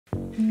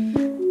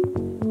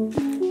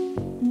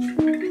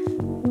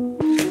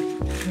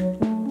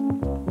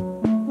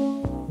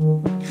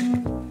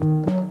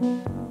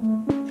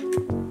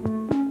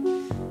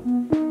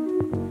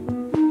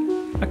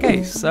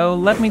So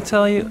let me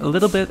tell you a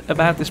little bit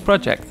about this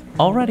project.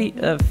 Already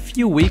a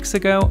few weeks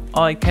ago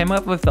I came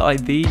up with the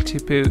idea to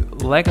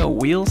put Lego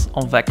wheels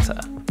on Vector.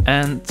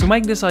 And to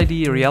make this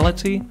idea a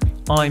reality,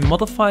 I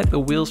modified the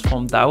wheels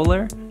from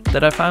Dauler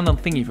that I found on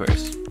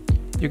Thingiverse.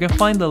 You can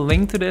find the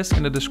link to this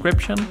in the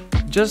description,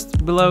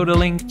 just below the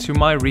link to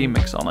my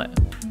remix on it.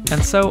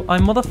 And so I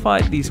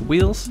modified these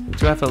wheels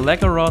to have a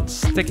Lego rod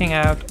sticking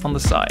out on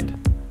the side.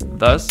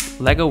 Thus,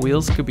 Lego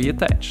wheels could be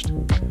attached.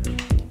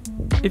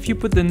 If you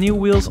put the new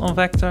wheels on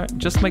Vector,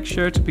 just make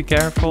sure to be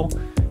careful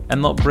and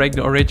not break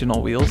the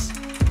original wheels.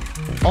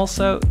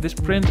 Also, this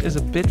print is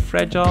a bit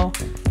fragile,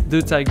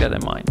 do take that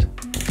in mind.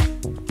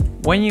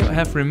 When you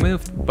have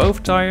removed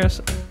both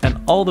tires and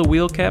all the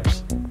wheel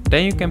caps,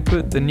 then you can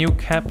put the new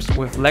caps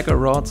with Lego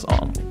rods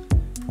on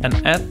and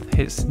add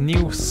his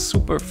new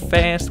super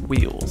fast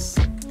wheels.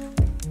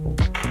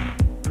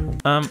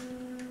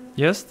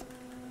 Just?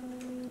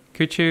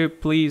 Could you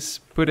please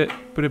put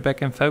it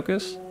back in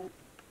focus?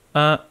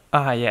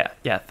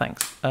 Yeah,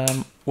 thanks.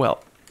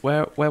 Well,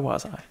 where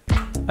was I?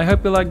 I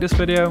hope you liked this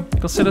video.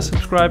 Consider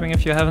subscribing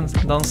if you haven't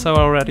done so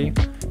already.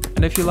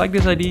 And if you like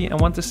this idea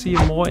and want to see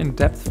a more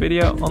in-depth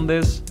video on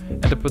this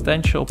and the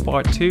potential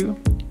part 2,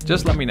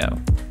 just let me know.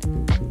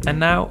 And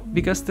now,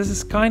 because this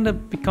is kind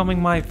of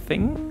becoming my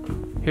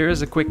thing, here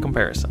is a quick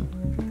comparison.